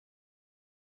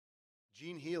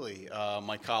Gene Healy,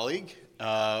 my colleague.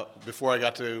 Before I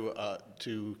got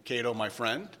to Cato, my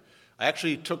friend, I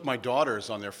actually took my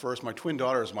daughters on their first, my twin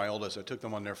daughters, my oldest, I took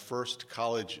them on their first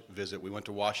college visit. We went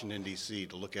to Washington, D.C.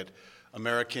 to look at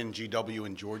American GW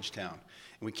in Georgetown.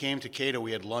 And we came to Cato,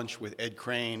 we had lunch with Ed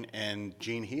Crane and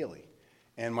Gene Healy.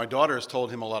 And my daughters told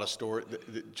Gene a lot of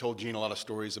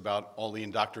stories about all the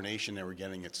indoctrination they were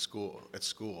getting at school.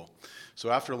 So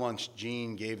after lunch,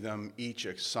 Gene gave them each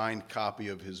a signed copy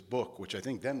of his book, which I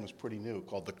think then was pretty new,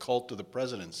 called The Cult of the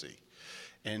Presidency.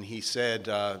 And he said,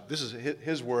 this is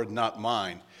his word, not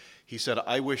mine. He said,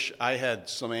 I wish I had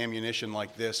some ammunition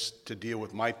like this to deal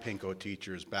with my Pinko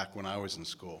teachers back when I was in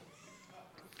school.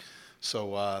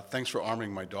 So thanks for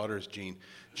arming my daughters, Gene.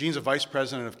 Gene's a vice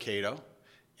president of Cato,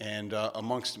 and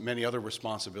amongst many other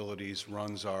responsibilities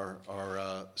runs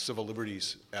our civil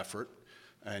liberties effort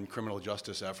and criminal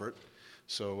justice effort.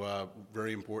 So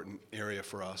very important area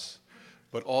for us.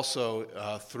 But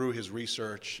also through his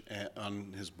research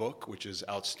on his book, which is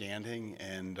outstanding,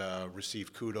 and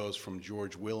received kudos from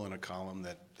George Will in a column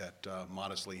that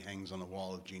modestly hangs on the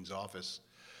wall of Gene's office.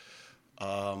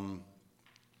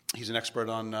 He's an expert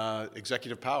on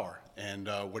executive power and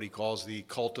what he calls the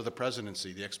cult of the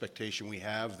presidency, the expectation we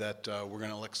have that we're going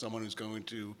to elect someone who's going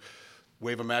to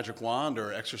wave a magic wand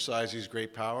or exercise his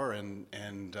great power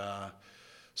and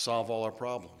solve all our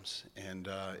problems. And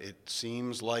it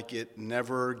seems like it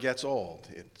never gets old.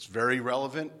 It's very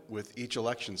relevant with each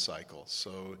election cycle.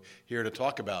 So here to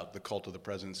talk about the cult of the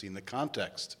presidency in the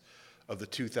context of the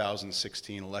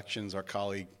 2016 elections, our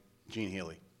colleague Gene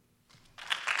Healy.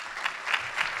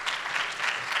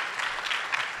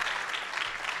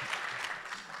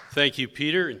 Thank you,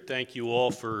 Peter, and thank you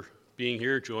all for being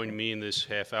here, joining me in this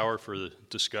half hour for the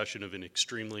discussion of an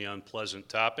extremely unpleasant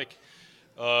topic.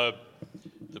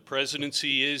 The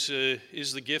presidency is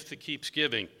the gift that keeps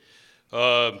giving,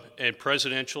 and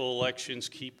presidential elections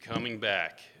keep coming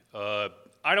back.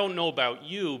 I don't know about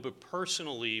you, but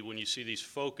personally, when you see these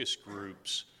focus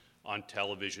groups on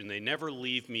television, they never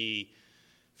leave me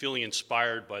feeling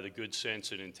inspired by the good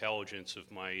sense and intelligence of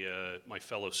my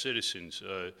fellow citizens.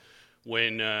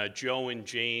 When Joe and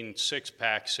Jane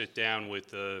Sixpack sit down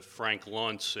with Frank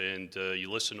Luntz and you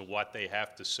listen to what they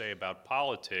have to say about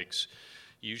politics,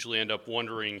 you usually end up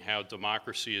wondering how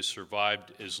democracy has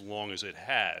survived as long as it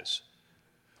has.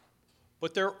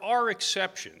 But there are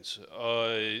exceptions,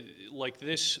 like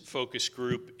this focus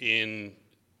group in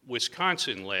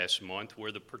Wisconsin last month,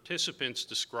 where the participants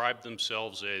described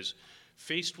themselves as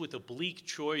faced with a bleak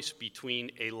choice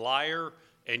between a liar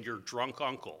and your drunk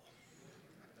uncle.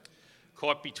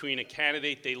 Caught between a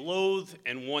candidate they loathe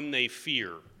and one they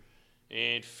fear.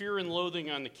 And Fear and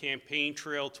Loathing on the Campaign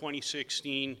Trail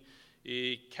 2016,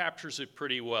 it captures it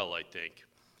pretty well, I think.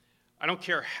 I don't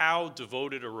care how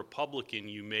devoted a Republican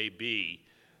you may be,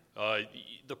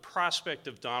 the prospect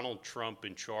of Donald Trump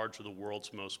in charge of the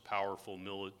world's most powerful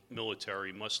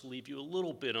military must leave you a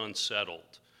little bit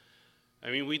unsettled.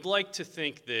 I mean, we'd like to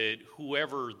think that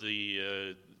whoever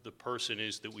the person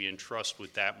is that we entrust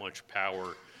with that much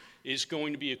power is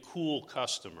going to be a cool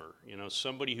customer,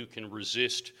 somebody who can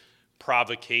resist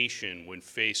provocation when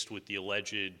faced with the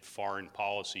alleged foreign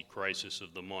policy crisis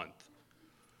of the month.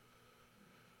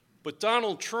 But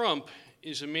Donald Trump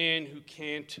is a man who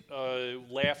can't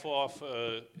laugh off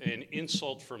an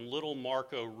insult from little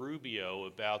Marco Rubio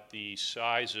about the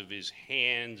size of his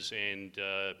hands and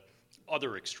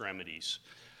other extremities.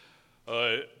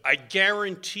 I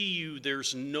guarantee you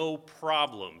there's no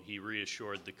problem, he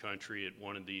reassured the country at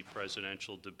one of the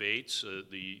presidential debates,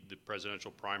 the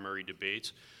presidential primary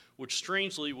debates, which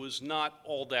strangely was not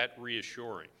all that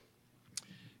reassuring.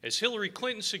 As Hillary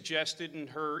Clinton suggested in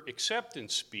her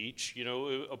acceptance speech,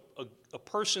 a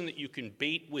person that you can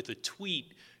bait with a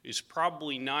tweet is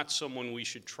probably not someone we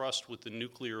should trust with the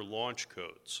nuclear launch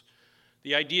codes.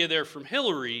 The idea there from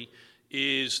Hillary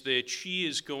is that she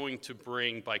is going to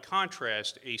bring, by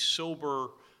contrast, a sober,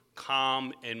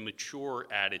 calm, and mature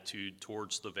attitude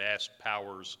towards the vast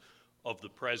powers of the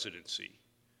presidency.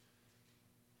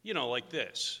 Like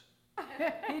this.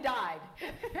 He died.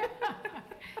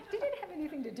 Did it have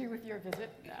anything to do with your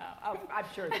visit? No, I'm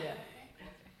sure it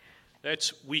did.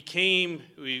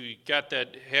 We got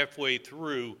that halfway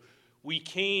through.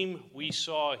 We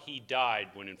saw he died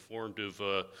when informed of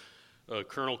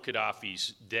Colonel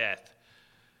Gaddafi's death.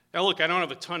 Now, look, I don't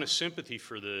have a ton of sympathy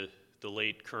for the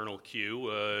late Colonel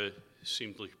Q.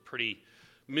 Seemed like a pretty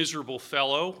miserable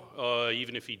fellow,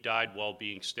 even if he died while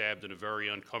being stabbed in a very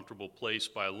uncomfortable place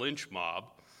by a lynch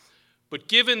mob. But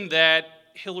given that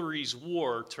Hillary's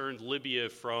war turned Libya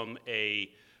from a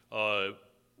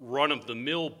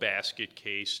run-of-the-mill basket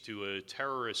case to a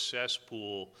terrorist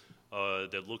cesspool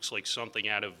that looks like something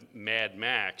out of Mad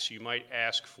Max, you might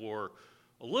ask for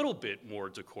a little bit more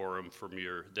decorum from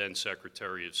your then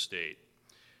Secretary of State.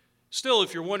 Still,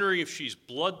 if you're wondering if she's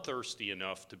bloodthirsty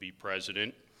enough to be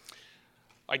president,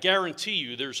 I guarantee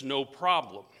you there's no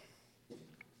problem.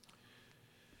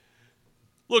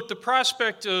 Look, the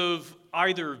prospect of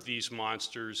either of these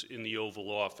monsters in the Oval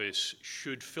Office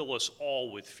should fill us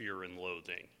all with fear and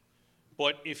loathing.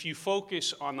 But if you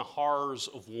focus on the horrors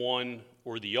of one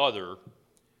or the other,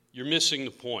 you're missing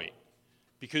the point.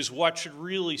 Because what should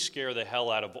really scare the hell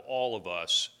out of all of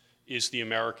us is the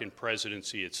American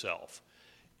presidency itself.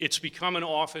 It's become an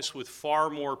office with far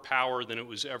more power than it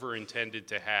was ever intended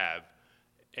to have,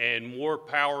 and more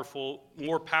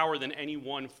power than any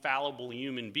one fallible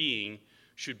human being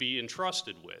should be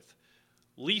entrusted with.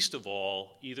 Least of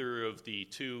all, either of the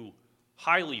two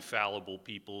highly fallible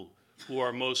people who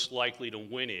are most likely to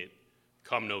win it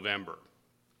come November.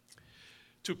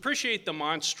 To appreciate the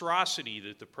monstrosity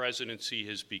that the presidency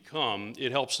has become,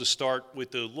 it helps to start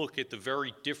with a look at the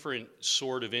very different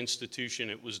sort of institution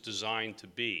it was designed to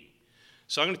be.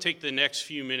 So I'm going to take the next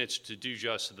few minutes to do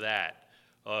just that,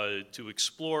 to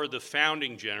explore the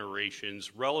founding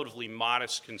generation's relatively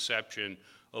modest conception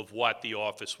of what the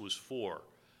office was for.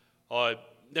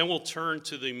 Then we'll turn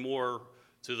to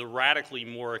the radically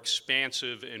more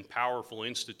expansive and powerful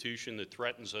institution that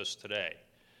threatens us today.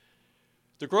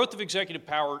 The growth of executive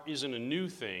power isn't a new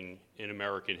thing in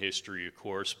American history, of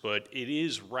course, but it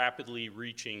is rapidly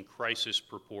reaching crisis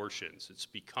proportions. It's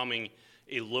becoming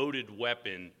a loaded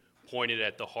weapon pointed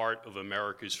at the heart of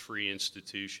America's free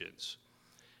institutions.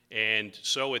 And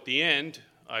so at the end,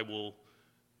 I will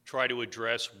try to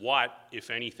address what, if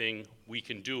anything, we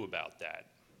can do about that.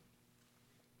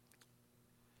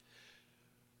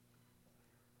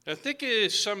 Now think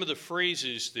of some of the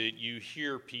phrases that you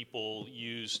hear people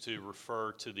use to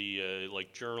refer to the,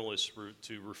 like journalists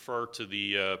to refer to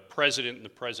the president and the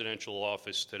presidential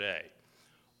office today.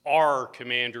 Our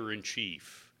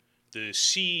commander-in-chief, the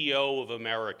CEO of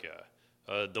America,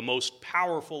 the most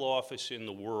powerful office in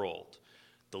the world,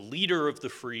 the leader of the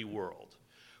free world.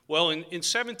 Well, in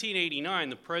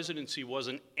 1789, the presidency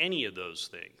wasn't any of those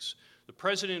things. The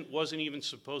president wasn't even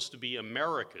supposed to be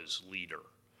America's leader.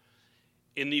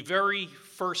 In the very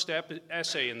first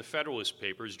essay in the Federalist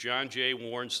Papers, John Jay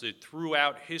warns that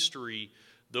throughout history,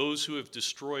 those who have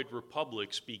destroyed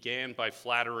republics began by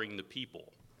flattering the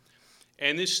people.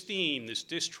 And this theme, this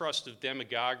distrust of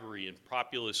demagoguery and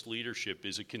populist leadership,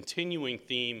 is a continuing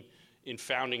theme in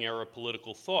founding era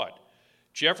political thought.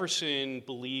 Jefferson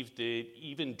believed that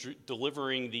even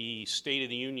delivering the State of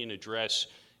the Union address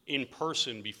in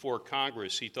person before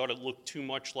Congress, he thought it looked too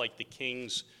much like the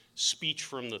king's speech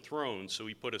from the throne, so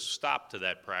he put a stop to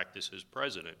that practice as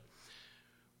president.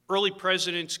 Early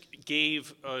presidents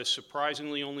gave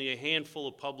surprisingly only a handful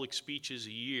of public speeches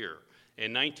a year,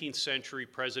 and 19th century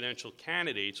presidential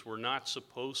candidates were not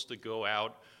supposed to go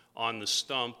out on the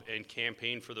stump and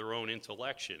campaign for their own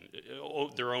election.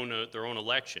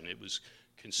 It was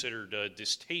considered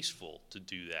distasteful to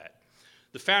do that.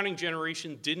 The founding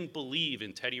generation didn't believe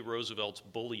in Teddy Roosevelt's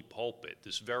bully pulpit,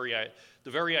 the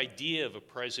very idea of a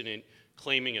president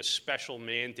claiming a special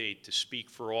mandate to speak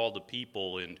for all the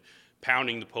people and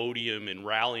pounding the podium and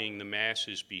rallying the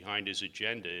masses behind his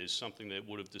agenda is something that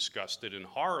would have disgusted and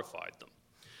horrified them.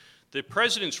 The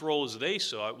president's role, as they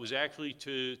saw it, was actually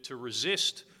to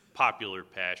resist popular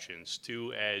passions,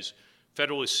 to, as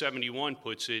Federalist 71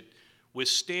 puts it,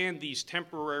 withstand these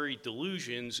temporary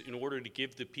delusions in order to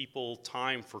give the people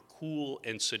time for cool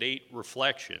and sedate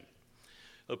reflection.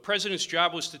 The president's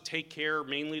job was to take care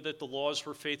mainly that the laws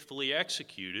were faithfully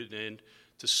executed and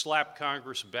to slap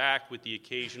Congress back with the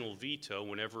occasional veto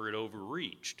whenever it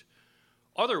overreached.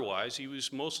 Otherwise, he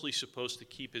was mostly supposed to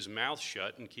keep his mouth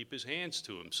shut and keep his hands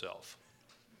to himself.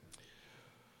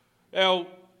 Now,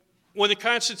 when the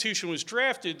Constitution was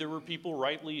drafted, there were people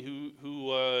rightly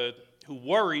who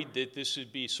worried that this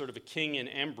would be sort of a king in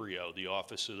embryo, the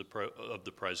office of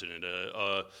the president,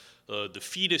 the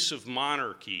fetus of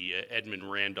monarchy, Edmund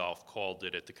Randolph called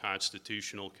it at the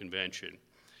Constitutional Convention.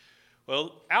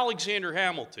 Well, Alexander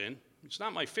Hamilton, it's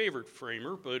not my favorite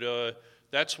framer, but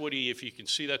that's what if you can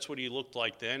see, that's what he looked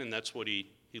like then, and that's what he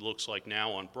looks like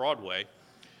now on Broadway.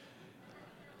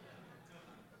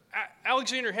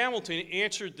 Alexander Hamilton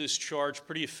answered this charge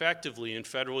pretty effectively in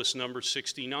Federalist number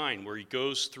 69, where he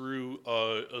goes through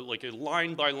like a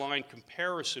line-by-line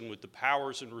comparison with the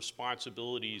powers and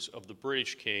responsibilities of the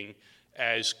British king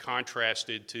as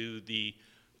contrasted to the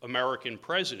American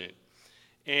president.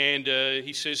 And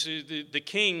he says the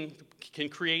king can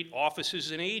create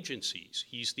offices and agencies.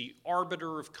 He's the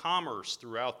arbiter of commerce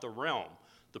throughout the realm.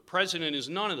 The president is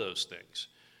none of those things.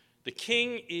 The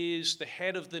king is the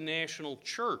head of the national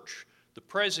church. The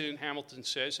president, Hamilton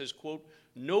says, has, quote,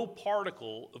 no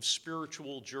particle of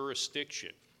spiritual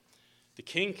jurisdiction. The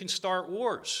king can start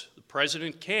wars. The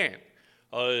president can't.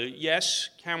 Yes,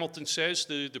 Hamilton says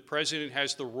the president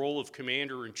has the role of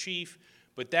commander-in-chief,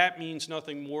 but that means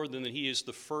nothing more than that he is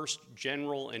the first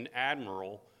general and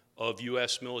admiral of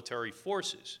U.S. military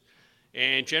forces.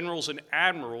 And generals and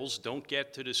admirals don't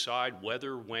get to decide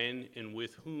whether, when, and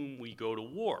with whom we go to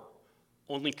war.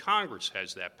 Only Congress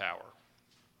has that power.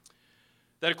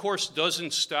 That, of course,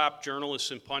 doesn't stop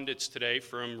journalists and pundits today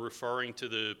from referring to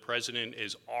the president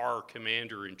as our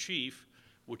commander-in-chief,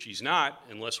 which he's not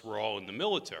unless we're all in the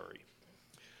military.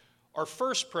 Our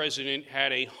first president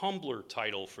had a humbler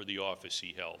title for the office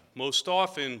he held. Most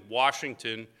often,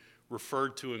 Washington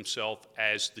referred to himself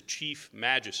as the chief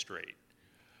magistrate.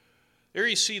 There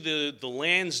you see the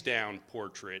Lansdowne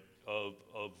portrait of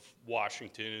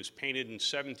Washington. It was painted in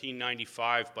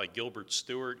 1795 by Gilbert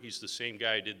Stuart. He's the same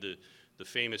guy who did the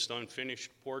famous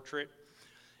unfinished portrait.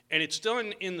 And it's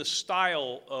done in the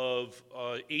style of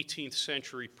 18th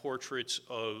century portraits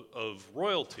of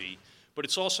royalty, but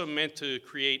it's also meant to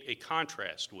create a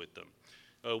contrast with them.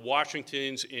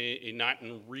 Washington's not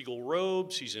in regal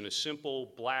robes. He's in a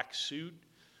simple black suit.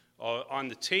 On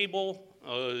the table,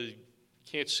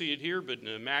 can't see it here, but in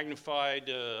a magnified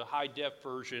high-def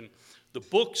version, the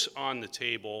books on the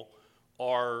table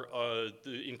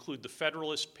include the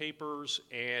Federalist Papers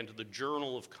and the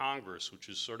Journal of Congress, which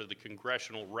is sort of the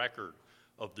congressional record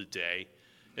of the day.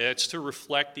 That's to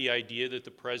reflect the idea that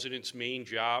the president's main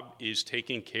job is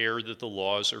taking care that the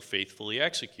laws are faithfully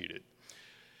executed.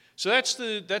 So that's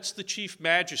the chief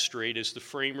magistrate as the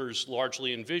framers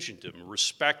largely envisioned him,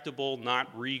 respectable, not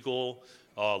regal,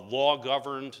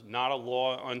 law-governed, not a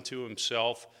law unto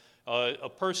himself, a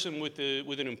person with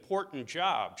an important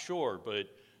job, sure, but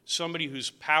somebody whose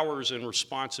powers and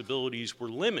responsibilities were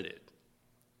limited.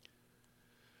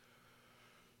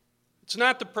 It's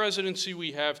not the presidency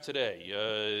we have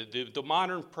today. The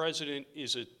modern president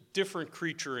is a different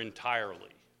creature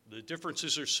entirely. The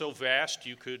differences are so vast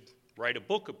you could write a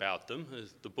book about them,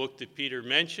 the book that Peter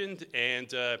mentioned,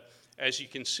 and as you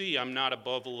can see, I'm not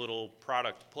above a little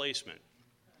product placement.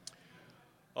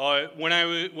 When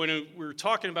we were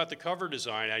talking about the cover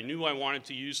design, I knew I wanted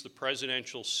to use the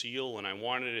presidential seal, and I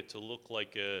wanted it to look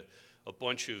like a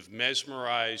bunch of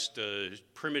mesmerized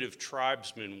primitive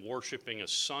tribesmen worshiping a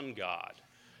sun god.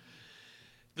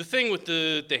 The thing with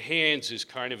the hands is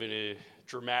kind of a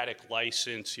dramatic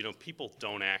license. You know, people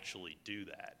don't actually do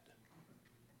that.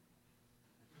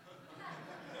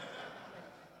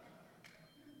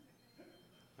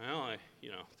 Well,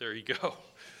 there you go.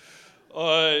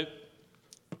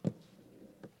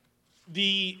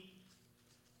 The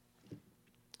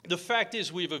fact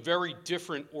is we have a very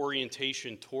different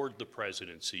orientation toward the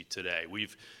presidency today.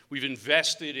 We've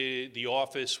invested in the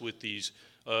office with these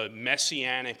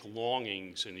messianic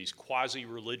longings and these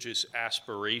quasi-religious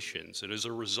aspirations. And as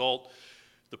a result,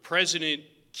 the president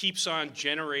keeps on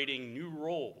generating new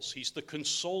roles. He's the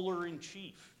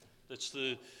consoler-in-chief.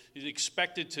 He's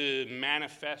expected to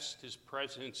manifest his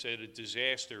presence at a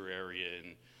disaster area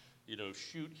and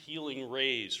shoot healing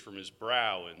rays from his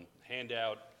brow and hand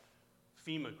out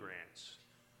FEMA grants.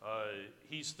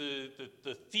 He's the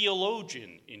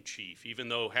theologian-in-chief, even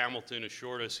though Hamilton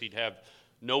assured us he'd have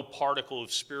no particle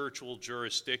of spiritual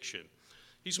jurisdiction.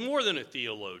 He's more than a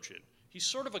theologian. He's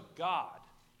sort of a god.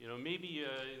 Maybe,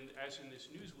 as in this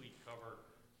Newsweek cover,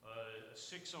 a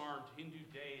six-armed Hindu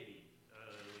deity,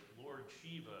 like Lord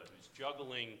Shiva, who's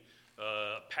juggling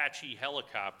Apache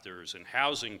helicopters and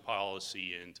housing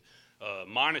policy and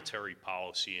monetary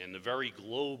policy and the very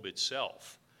globe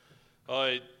itself.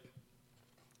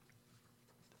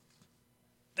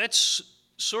 That's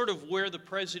sort of where the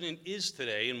president is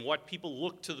today and what people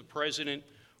look to the president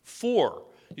for.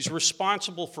 He's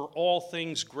responsible for all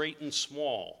things great and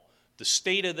small, the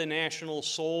state of the national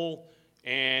soul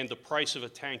and the price of a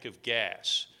tank of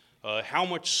gas, how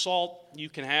much salt you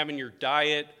can have in your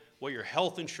diet, what your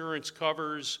health insurance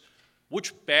covers,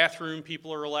 which bathroom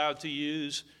people are allowed to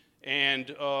use,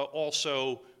 and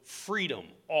also freedom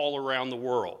all around the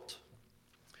world.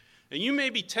 And you may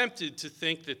be tempted to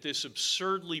think that this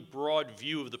absurdly broad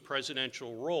view of the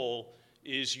presidential role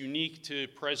is unique to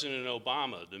President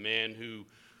Obama, the man who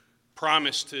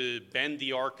promised to bend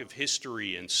the arc of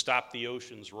history and stop the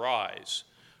ocean's rise.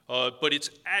 But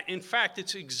in fact,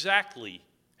 it's exactly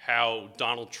how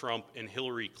Donald Trump and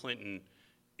Hillary Clinton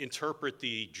interpret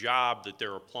the job that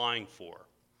they're applying for.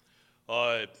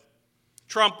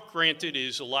 Trump, granted,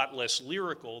 is a lot less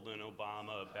lyrical than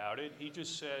Obama about it. He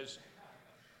just says,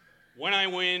 When I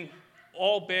win,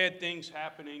 all bad things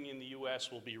happening in the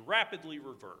U.S. will be rapidly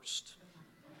reversed.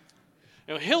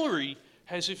 Now, Hillary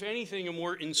has, if anything, a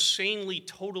more insanely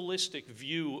totalistic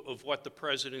view of what the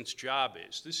president's job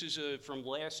is. This is from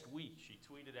last week. She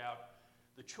tweeted out,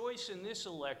 "The choice in this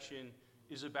election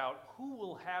is about who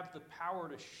will have the power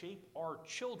to shape our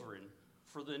children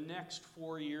for the next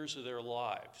 4 years of their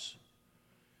lives,"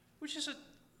 which is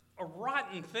a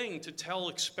rotten thing to tell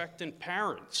expectant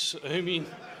parents. I mean,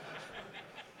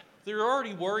 they're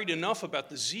already worried enough about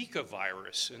the Zika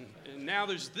virus, and now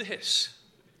there's this.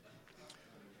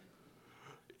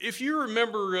 If you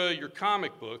remember your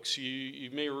comic books,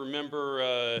 you may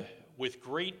remember with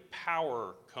great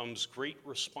power comes great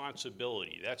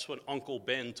responsibility. That's what Uncle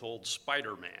Ben told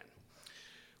Spider-Man.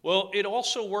 Well, it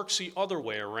also works the other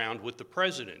way around with the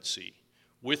presidency.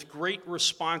 With great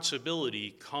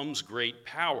responsibility comes great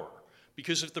power.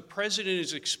 Because if the president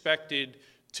is expected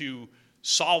to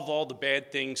solve all the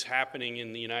bad things happening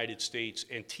in the United States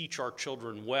and teach our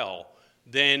children well,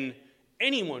 then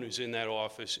anyone who's in that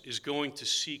office is going to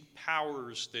seek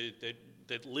powers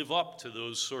that live up to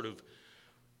those sort of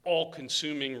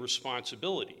all-consuming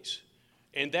responsibilities.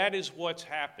 And that is what's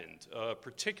happened,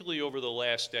 particularly over the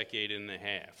last decade and a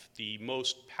half. The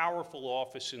most powerful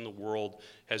office in the world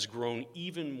has grown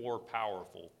even more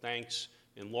powerful, thanks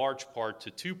in large part to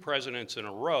 2 presidents in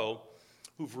a row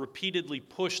who've repeatedly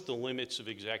pushed the limits of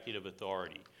executive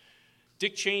authority.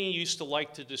 Dick Cheney used to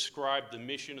like to describe the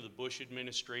mission of the Bush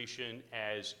administration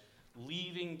as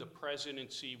leaving the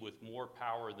presidency with more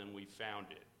power than we found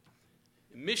it.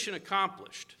 Mission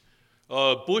accomplished.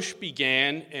 Bush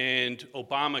began and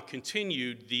Obama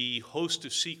continued the host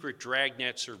of secret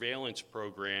dragnet surveillance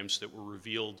programs that were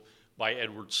revealed by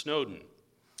Edward Snowden.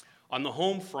 On the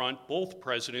home front, both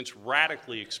presidents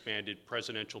radically expanded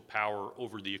presidential power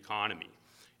over the economy.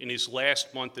 In his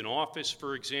last month in office,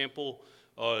 for example,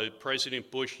 President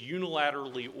Bush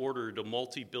unilaterally ordered a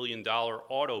multi-billion-dollar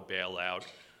auto bailout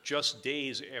just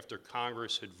days after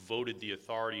Congress had voted the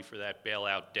authority for that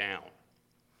bailout down.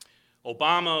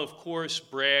 Obama, of course,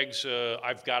 brags,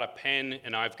 I've got a pen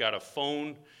and I've got a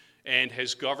phone, and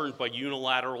has governed by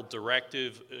unilateral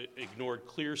directive, ignored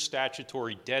clear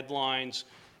statutory deadlines,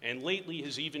 and lately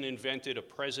has even invented a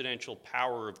presidential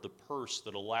power of the purse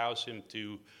that allows him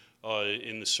to,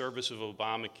 in the service of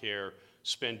Obamacare,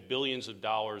 spend billions of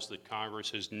dollars that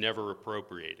Congress has never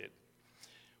appropriated.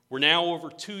 We're now over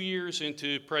 2 years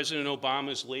into President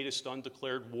Obama's latest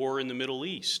undeclared war in the Middle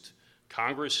East.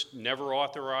 Congress never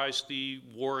authorized the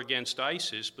war against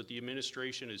ISIS, but the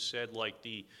administration has said, like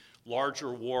the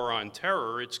larger war on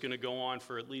terror, it's going to go on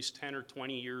for at least 10 or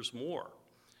 20 years more.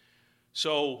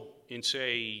 So in,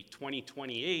 say,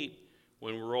 2028,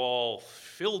 when we're all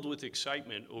filled with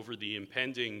excitement over the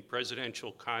impending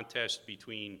presidential contest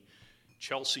between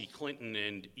Chelsea Clinton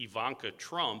and Ivanka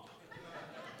Trump,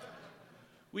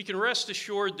 we can rest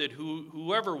assured that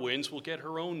whoever wins will get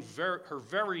her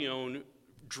very own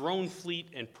drone fleet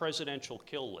and presidential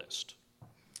kill list.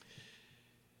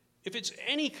 If it's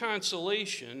any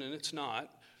consolation, and it's not,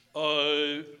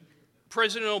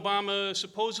 President Obama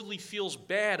supposedly feels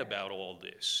bad about all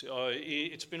this.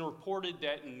 It's been reported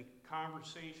that in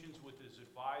conversations with his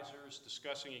advisors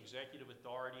discussing executive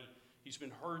authority, he's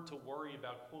been heard to worry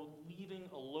about, quote, leaving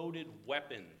a loaded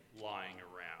weapon lying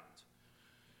around.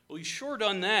 Well, he's sure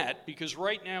done that, because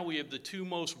right now we have the 2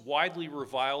 most widely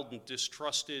reviled and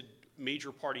distrusted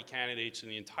major party candidates in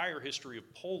the entire history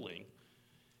of polling.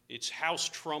 It's House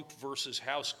Trump versus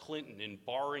House Clinton, and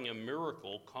barring a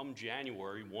miracle, come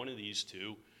January, one of these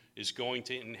 2 is going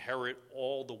to inherit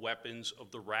all the weapons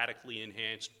of the radically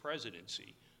enhanced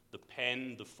presidency: the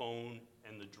pen, the phone,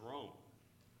 and the drone.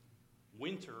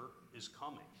 Winter is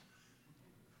coming.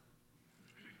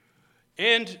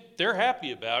 And they're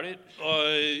happy about it.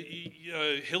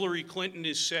 Hillary Clinton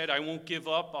has said, I won't give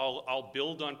up. I'll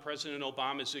build on President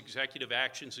Obama's executive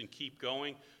actions and keep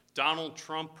going. Donald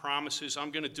Trump promises,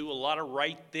 I'm going to do a lot of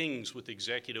right things with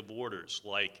executive orders,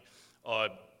 like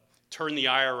turn the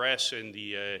IRS and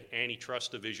the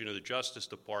antitrust division of the Justice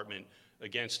Department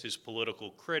against his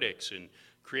political critics, and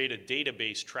create a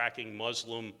database tracking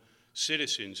Muslim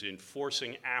citizens, and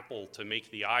forcing Apple to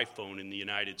make the iPhone in the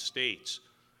United States.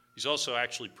 He's also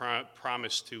actually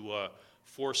promised to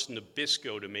force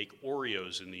Nabisco to make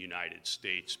Oreos in the United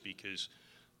States, because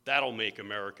that'll make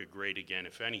America great again,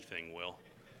 if anything will.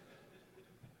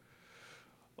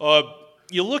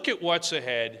 You look at what's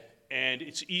ahead, and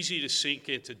it's easy to sink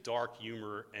into dark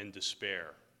humor and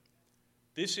despair.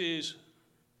 This is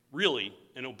really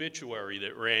an obituary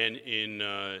that ran in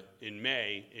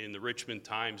May in the Richmond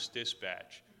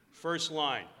Times-Dispatch. First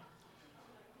line: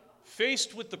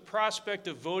 Faced with the prospect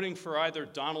of voting for either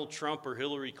Donald Trump or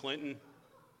Hillary Clinton,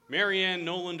 Marianne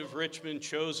Noland of Richmond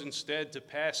chose instead to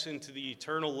pass into the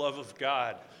eternal love of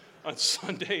God on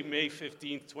Sunday, May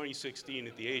 15, 2016,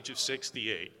 at the age of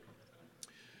 68.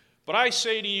 But I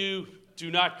say to you,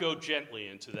 do not go gently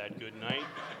into that good night.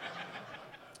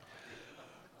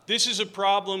 This is a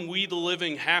problem we, the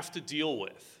living, have to deal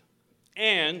with.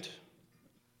 And,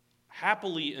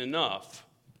 happily enough,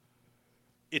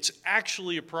 it's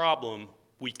actually a problem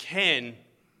we can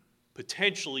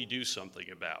potentially do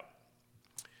something about.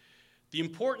 The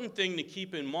important thing to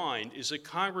keep in mind is that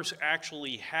Congress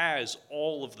actually has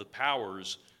all of the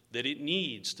powers that it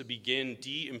needs to begin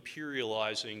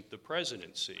de-imperializing the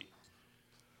presidency.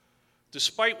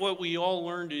 Despite what we all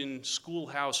learned in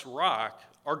Schoolhouse Rock,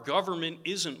 our government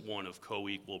isn't one of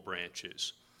co-equal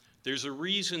branches. There's a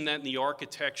reason that in the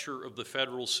architecture of the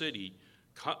federal city,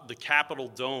 the Capitol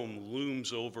Dome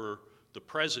looms over the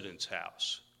president's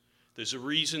house. There's a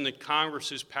reason that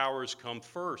Congress's powers come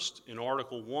first in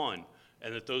Article 1,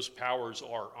 and that those powers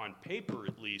are, on paper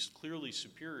at least, clearly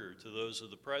superior to those of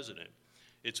the president.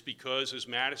 It's because, as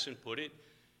Madison put it,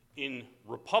 in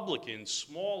Republican,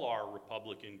 small r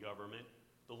Republican government,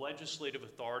 the legislative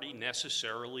authority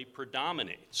necessarily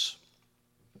predominates.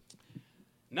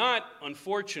 Not,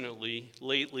 unfortunately,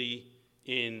 lately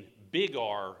in big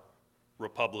R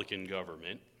Republican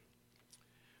government.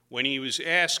 When he was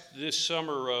asked this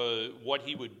summer what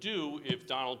he would do if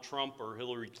Donald Trump or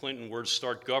Hillary Clinton were to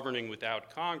start governing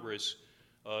without Congress,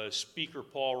 Speaker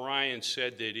Paul Ryan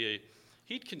said that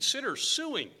he'd consider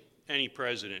suing any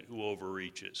president who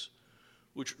overreaches,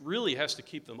 which really has to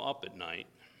keep them up at night.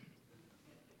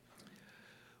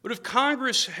 But if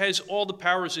Congress has all the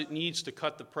powers it needs to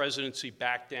cut the presidency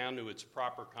back down to its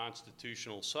proper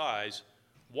constitutional size,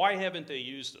 why haven't they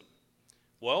used them?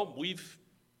 Well, we've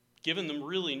given them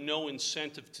really no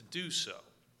incentive to do so,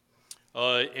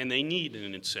 and they need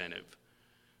an incentive.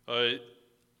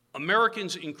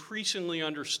 Americans increasingly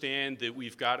understand that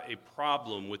we've got a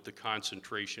problem with the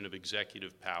concentration of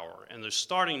executive power, and they're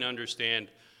starting to understand,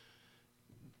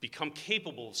 become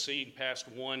capable of seeing past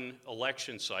one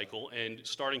election cycle and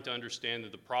starting to understand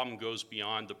that the problem goes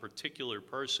beyond the particular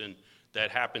person that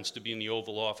happens to be in the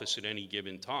Oval Office at any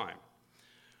given time.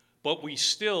 But we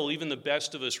still, even the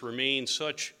best of us, remain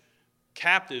such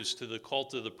captives to the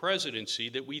cult of the presidency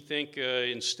that we think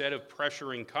instead of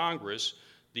pressuring Congress,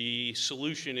 the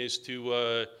solution is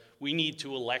we need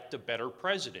to elect a better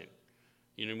president.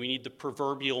 We need the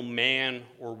proverbial man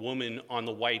or woman on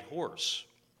the white horse.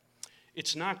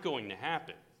 It's not going to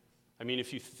happen. I mean,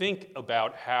 if you think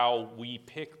about how we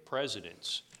pick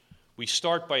presidents, we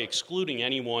start by excluding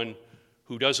anyone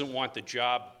who doesn't want the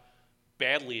job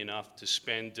badly enough to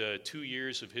spend 2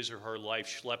 years of his or her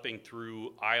life schlepping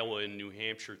through Iowa and New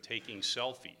Hampshire taking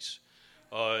selfies.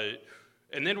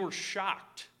 And then we're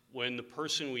shocked when the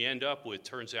person we end up with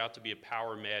turns out to be a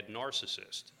power-mad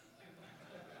narcissist.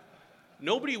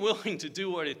 Nobody willing to do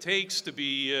what it takes to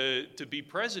be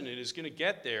president is going to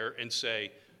get there and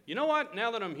say, you know what,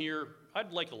 now that I'm here,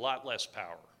 I'd like a lot less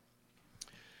power.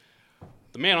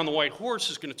 The man on the white horse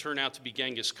is going to turn out to be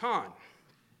Genghis Khan.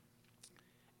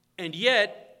 And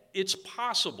yet, it's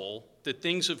possible that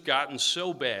things have gotten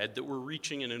so bad that we're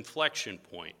reaching an inflection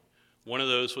point, one of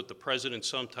those what the president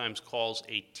sometimes calls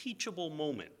a teachable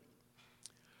moment.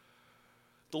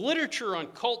 The literature on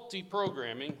cult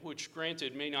deprogramming, which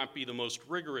granted may not be the most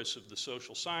rigorous of the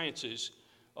social sciences,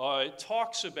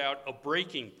 talks about a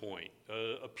breaking point,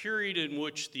 a period in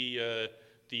which the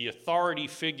authority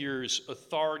figure's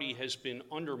authority has been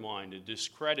undermined and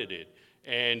discredited,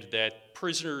 and that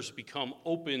prisoners become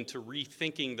open to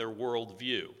rethinking their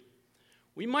worldview.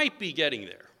 We might be getting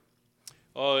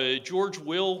there. George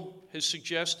Will has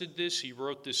suggested this. He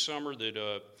wrote this summer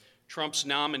that Trump's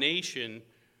nomination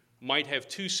might have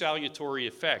two salutary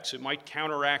effects. It might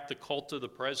counteract the cult of the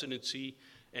presidency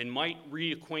and might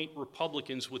reacquaint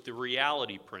Republicans with the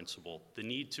reality principle, the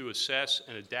need to assess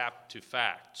and adapt to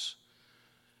facts.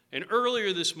 And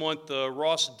earlier this month,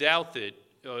 Ross Douthat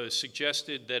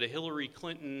suggested that a Hillary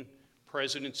Clinton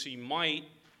presidency might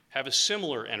have a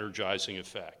similar energizing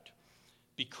effect.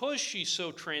 Because she's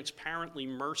so transparently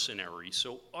mercenary,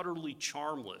 so utterly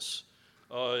charmless,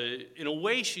 in a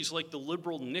way she's like the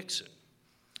liberal Nixon.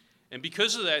 And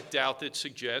because of that, Douthat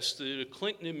suggests that a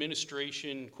Clinton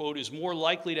administration, quote, is more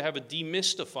likely to have a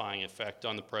demystifying effect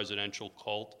on the presidential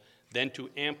cult than to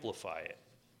amplify it.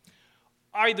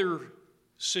 Either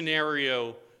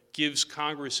scenario gives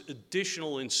Congress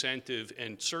additional incentive,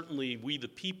 and certainly we the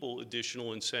people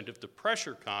additional incentive to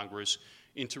pressure Congress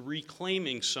into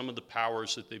reclaiming some of the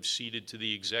powers that they've ceded to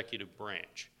the executive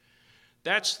branch.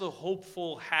 That's the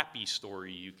hopeful, happy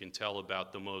story you can tell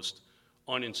about the most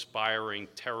uninspiring,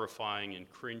 terrifying, and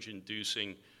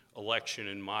cringe-inducing election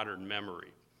in modern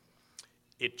memory.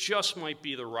 It just might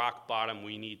be the rock bottom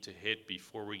we need to hit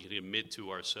before we can admit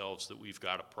to ourselves that we've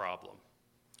got a problem.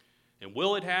 And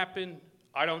will it happen?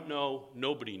 I don't know.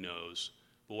 Nobody knows.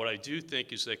 But what I do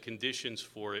think is that conditions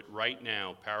for it right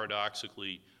now,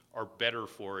 paradoxically, are better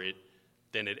for it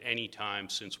than at any time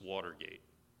since Watergate.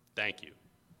 Thank you.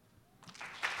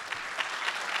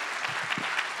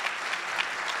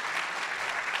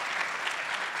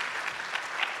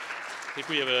 I think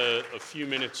we have a few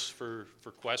minutes for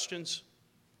questions.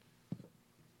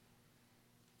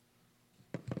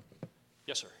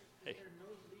 Yes, sir. Hey. Is there no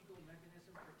legal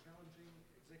mechanism for challenging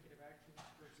executive action,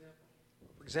 for example?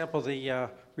 For example, the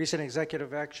recent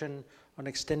executive action on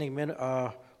extending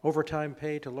overtime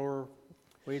pay to lower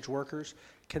wage workers,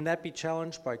 can that be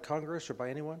challenged by Congress or by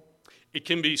anyone? It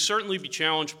can certainly be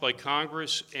challenged by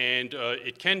Congress, and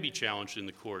it can be challenged in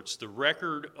the courts. The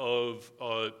record of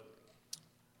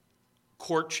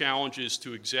court challenges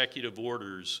to executive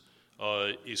orders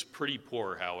is pretty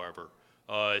poor, however.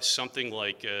 Something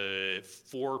like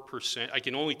 4%. I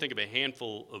can only think of a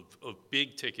handful of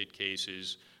big ticket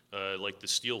cases, like the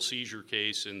steel seizure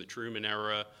case in the Truman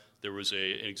era. There was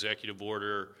an executive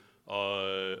order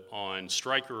on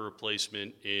striker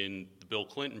replacement in the Bill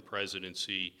Clinton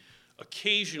presidency.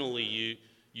 Occasionally,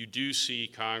 you do see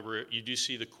Congress, you do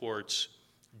see the courts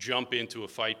jump into a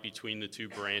fight between the two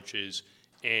branches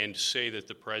and say that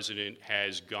the president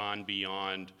has gone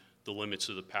beyond the limits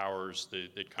of the powers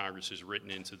that Congress has written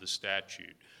into the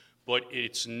statute. But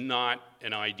it's not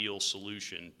an ideal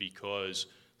solution because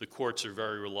the courts are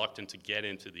very reluctant to get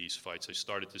into these fights. I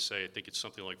started to say, I think it's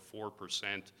something like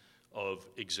 4% of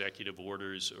executive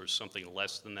orders or something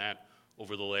less than that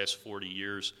over the last 40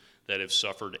 years that have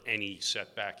suffered any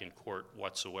setback in court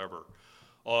whatsoever.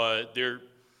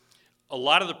 A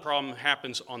lot of the problem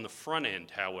happens on the front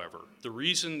end, however. The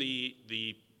reason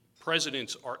the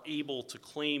presidents are able to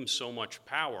claim so much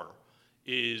power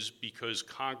is because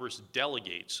Congress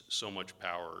delegates so much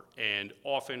power and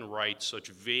often writes such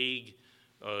vague,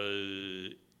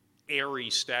 airy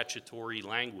statutory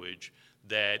language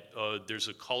that there's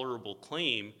a colorable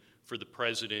claim for the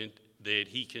president that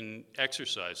he can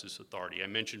exercise this authority. I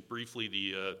mentioned briefly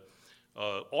the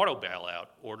auto bailout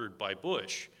ordered by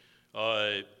Bush.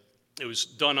 It was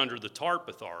done under the TARP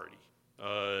authority,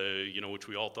 which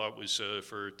we all thought was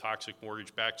for toxic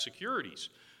mortgage-backed securities.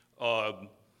 But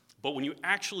when you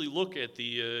actually look at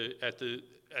the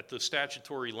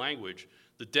statutory language,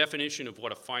 the definition of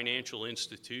what a financial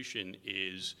institution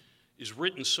is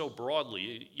written so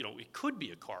broadly. It could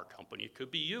be a car company, it could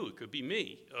be you, it could be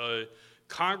me.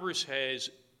 Congress has,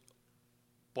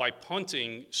 by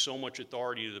punting so much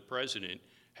authority to the president,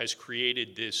 has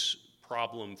created this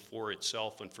problem for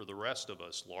itself and for the rest of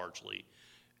us largely.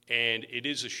 And it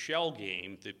is a shell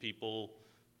game that people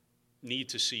need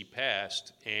to see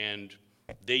past, and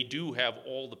they do have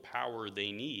all the power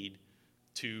they need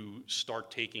to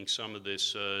start taking some of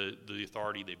this, the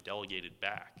authority they've delegated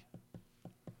back.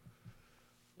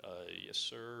 Yes,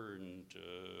 sir, and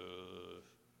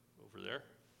over there.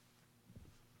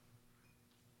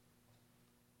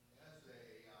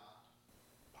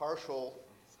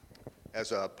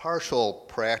 As a partial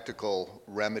practical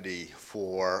remedy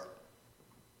for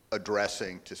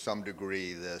addressing to some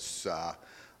degree this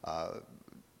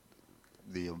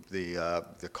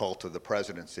the cult of the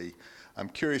presidency, I'm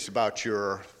curious about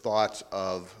your thoughts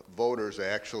of voters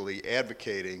actually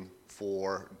advocating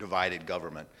for divided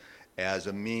government as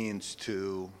a means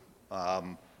to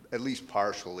at least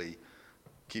partially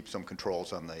keep some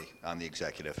controls on the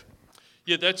executive.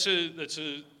 Yeah, that's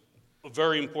a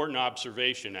very important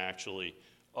observation, actually.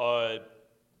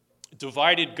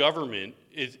 Divided government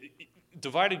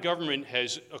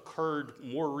has occurred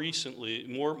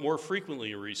more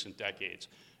frequently in recent decades,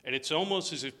 and it's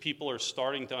almost as if people are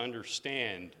starting to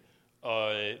understand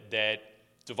that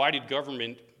divided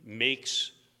government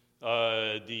makes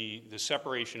the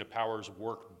separation of powers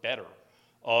work better.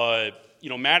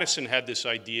 Madison had this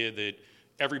idea that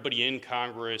everybody in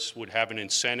Congress would have an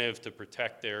incentive to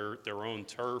protect their own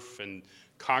turf, and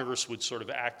Congress would sort of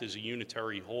act as a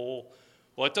unitary whole.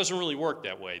 Well, it doesn't really work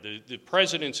that way. The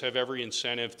presidents have every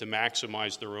incentive to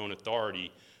maximize their own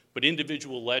authority, but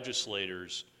individual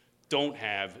legislators don't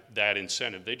have that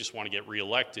incentive. They just want to get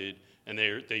reelected, and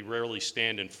they rarely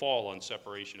stand and fall on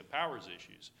separation of powers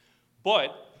issues.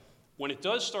 But when it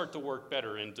does start to work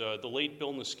better, and the late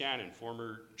Bill Niskanen,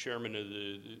 former chairman of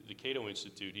the Cato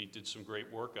Institute, he did some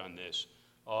great work on this,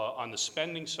 on the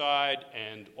spending side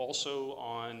and also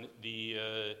on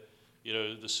the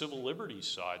the civil liberties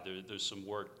side, there's some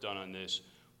work done on this.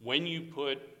 When you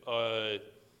put the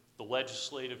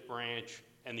legislative branch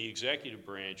and the executive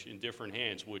branch in different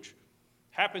hands, which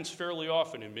happens fairly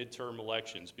often in midterm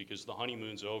elections because the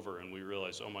honeymoon's over and we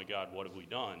realize, oh my God, what have we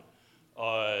done?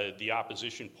 The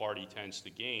opposition party tends to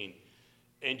gain.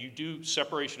 And you do,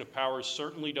 separation of powers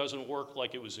certainly doesn't work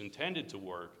like it was intended to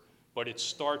work, but it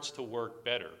starts to work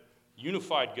better.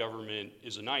 Unified government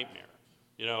is a nightmare.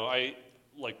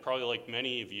 Probably like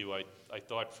many of you, I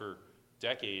thought for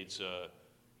decades,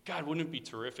 God, wouldn't it be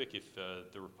terrific if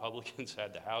the Republicans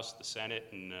had the House, the Senate,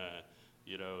 and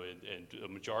a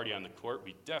majority on the court?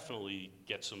 We'd definitely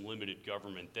get some limited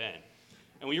government then.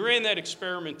 And we ran that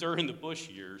experiment during the Bush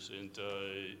years, and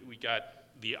we got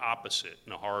the opposite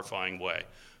in a horrifying way.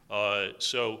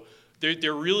 So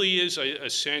there really is a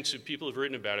sense, and people have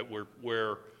written about it,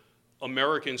 where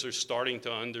Americans are starting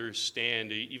to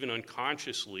understand, even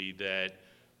unconsciously, that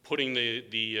putting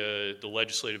the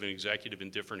legislative and executive in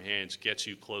different hands gets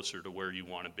you closer to where you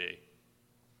want to be.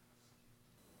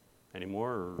 Any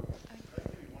more? Or?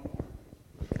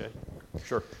 Okay,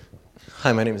 sure.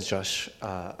 Hi, my name is Josh.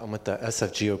 I'm with the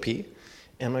SFGOP.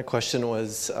 And my question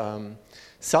was,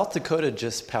 South Dakota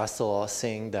just passed a law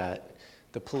saying that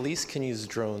the police can use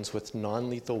drones with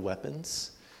non-lethal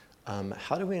weapons.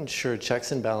 How do we ensure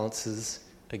checks and balances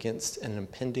against an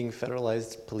impending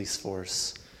federalized police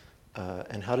force?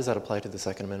 And how does that apply to the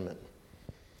Second Amendment?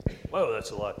 Whoa,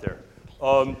 that's a lot there.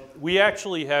 We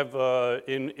actually have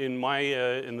in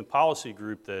the policy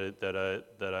group that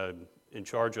I'm in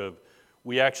charge of,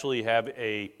 we actually have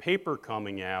a paper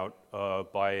coming out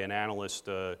by an analyst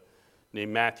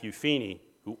named Matthew Feeney,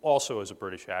 who also has a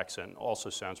British accent, also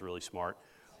sounds really smart,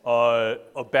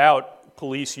 about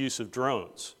police use of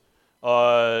drones.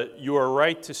 You are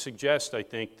right to suggest, I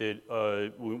think,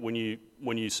 that when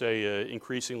you say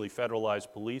increasingly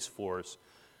federalized police force,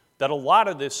 that a lot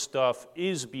of this stuff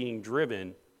is being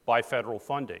driven by federal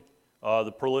funding.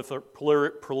 The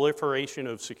proliferation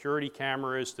of security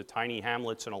cameras to tiny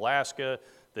hamlets in Alaska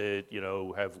that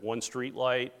have one street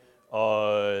light,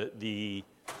 the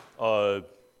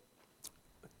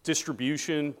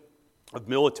distribution of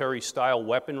military-style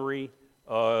weaponry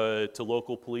to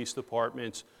local police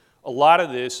departments. A lot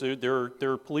of this, there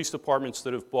are police departments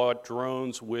that have bought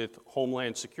drones with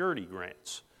Homeland Security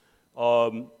grants.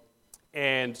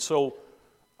 And so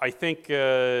I think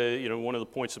one of the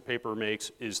points the paper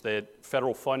makes is that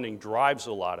federal funding drives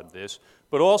a lot of this,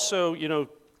 but also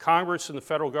Congress and the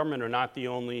federal government are not the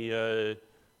only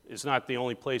is not the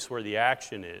only place where the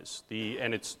action is.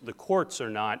 The courts are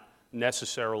not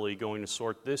necessarily going to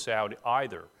sort this out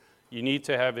either. You need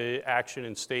to have action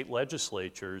in state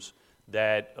legislatures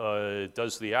that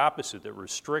does the opposite, that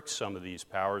restricts some of these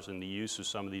powers and the use of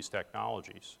some of these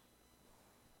technologies.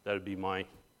 That would be my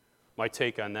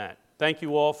take on that. Thank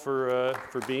you all for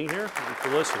being here and for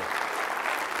listening.